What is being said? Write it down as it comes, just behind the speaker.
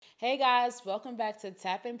Hey guys, welcome back to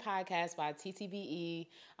Tap In Podcast by TTBE.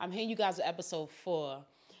 I'm here you guys with episode 4.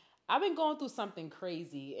 I've been going through something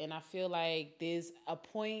crazy and I feel like there's a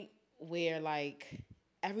point where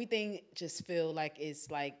everything just feel like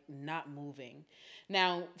it's like not moving.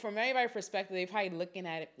 Now, from everybody's perspective, they probably looking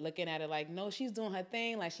at it like, no, she's doing her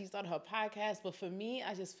thing, like she started her podcast. But for me,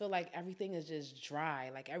 I just feel like everything is just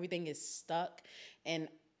dry, like everything is stuck. And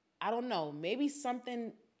I don't know, maybe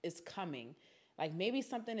something is coming. Like maybe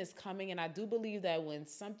something is coming, and I do believe that when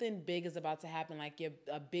something big is about to happen,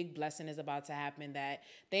 a big blessing is about to happen, that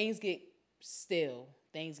things get still,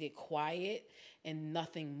 things get quiet, and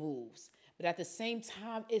nothing moves. But at the same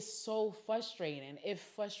time, it's so frustrating. It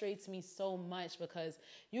frustrates me so much because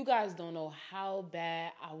you guys don't know how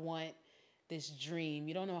bad I want this dream.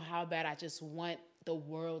 You don't know how bad I just want the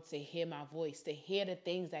world to hear my voice, to hear the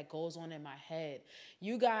things that goes on in my head.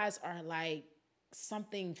 You guys are like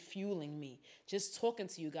something fueling me just talking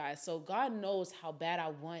to you guys. So God knows how bad I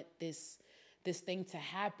want this thing to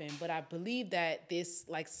happen, but I believe that this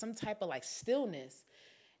like some type of like stillness,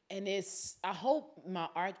 and it's I hope my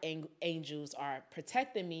archangels are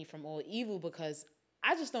protecting me from all evil, because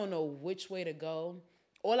I just don't know which way to go.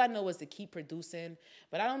 All I know is to keep producing,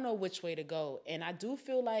 but I don't know which way to go. And I do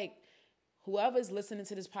feel like whoever's listening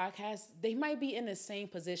to this podcast, they might be in the same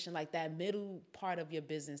position, like that middle part of your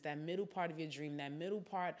business, that middle part of your dream, that middle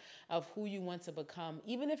part of who you want to become.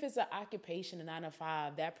 Even if it's an occupation, a 9 to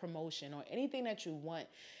 5, that promotion, or anything that you want,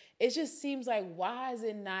 it just seems like, why is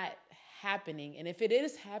it not happening? And if it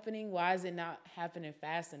is happening, why is it not happening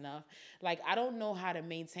fast enough? Like, I don't know how to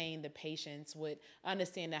maintain the patience with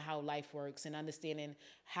understanding how life works and understanding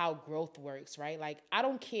how growth works, right? Like, I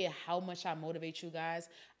don't care how much I motivate you guys.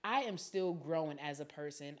 I am still growing as a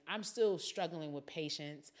person. I'm still struggling with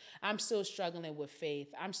patience. I'm still struggling with faith.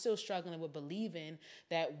 I'm still struggling with believing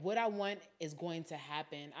that what I want is going to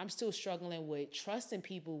happen. I'm still struggling with trusting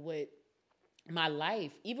people with my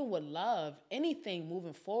life, even with love, anything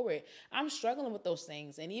moving forward. I'm struggling with those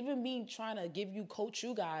things. And even me trying to coach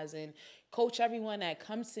you guys and coach everyone that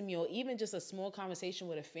comes to me, or even just a small conversation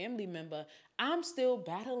with a family member, I'm still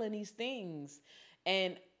battling these things.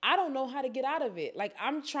 And I don't know how to get out of it. Like,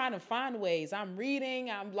 I'm trying to find ways. I'm reading,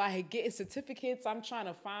 I'm like getting certificates. I'm trying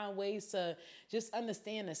to find ways to just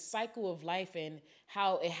understand the cycle of life and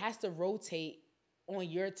how it has to rotate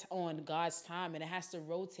on God's time, and it has to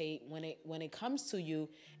rotate when it comes to you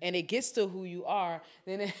and it gets to who you are.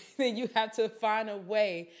 Then you have to find a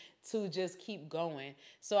way to just keep going.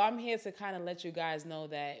 So I'm here to kind of let you guys know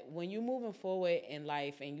that when you're moving forward in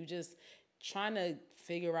life and you just trying to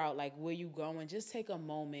figure out like where you going, just take a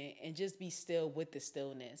moment and just be still with the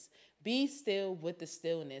stillness. Be still with the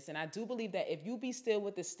stillness. And I do believe that if you be still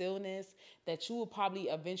with the stillness, that you will probably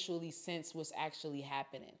eventually sense what's actually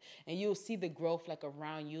happening. And you'll see the growth like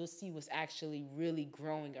around you. You'll see what's actually really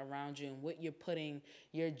growing around you and what you're putting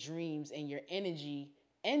your dreams and your energy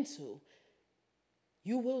into.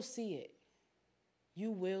 You will see it. You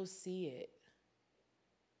will see it.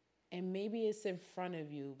 And maybe it's in front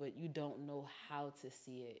of you, but you don't know how to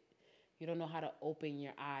see it. You don't know how to open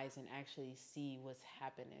your eyes and actually see what's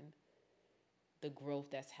happening, the growth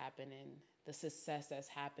that's happening, the success that's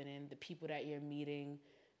happening, the people that you're meeting,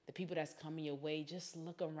 the people that's coming your way. Just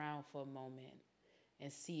look around for a moment and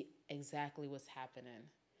see exactly what's happening.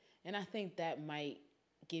 And I think that might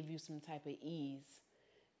give you some type of ease.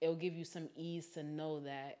 It'll give you some ease to know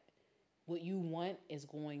that what you want is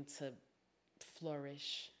going to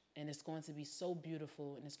flourish, and it's going to be so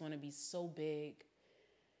beautiful, and it's going to be so big.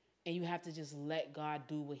 And you have to just let God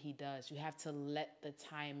do what he does. You have to let the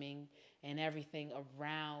timing and everything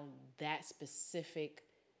around that specific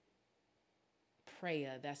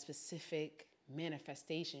prayer, that specific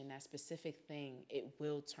manifestation, that specific thing, it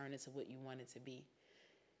will turn into what you want it to be.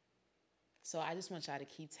 So I just want y'all to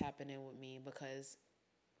keep tapping in with me, because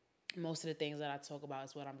most of the things that I talk about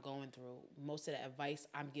is what I'm going through. Most of the advice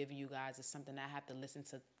I'm giving you guys is something that I have to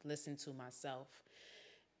listen to myself.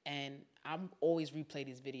 And I'm always replay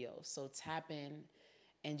these videos. So tap in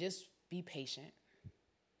and just be patient,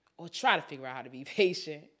 or try to figure out how to be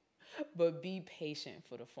patient, but be patient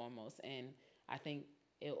for the foremost. And I think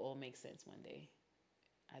it'll all make sense one day.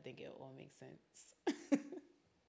 I think it'll all make sense.